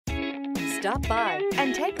Stop by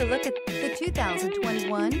and take a look at the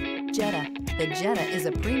 2021 Jetta. The Jetta is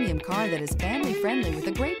a premium car that is family-friendly with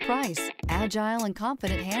a great price, agile and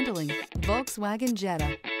confident handling. Volkswagen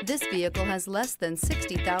Jetta. This vehicle has less than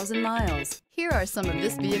 60,000 miles. Here are some of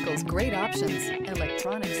this vehicle's great options: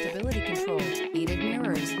 electronic stability control, heated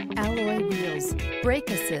mirrors, alloy wheels, brake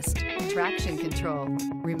assist, traction control,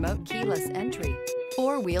 remote keyless entry,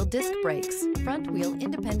 four-wheel disc brakes, front-wheel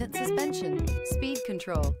independent suspension, speed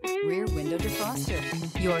control, rear window defroster.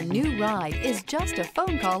 Your new ride is just a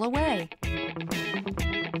phone call away.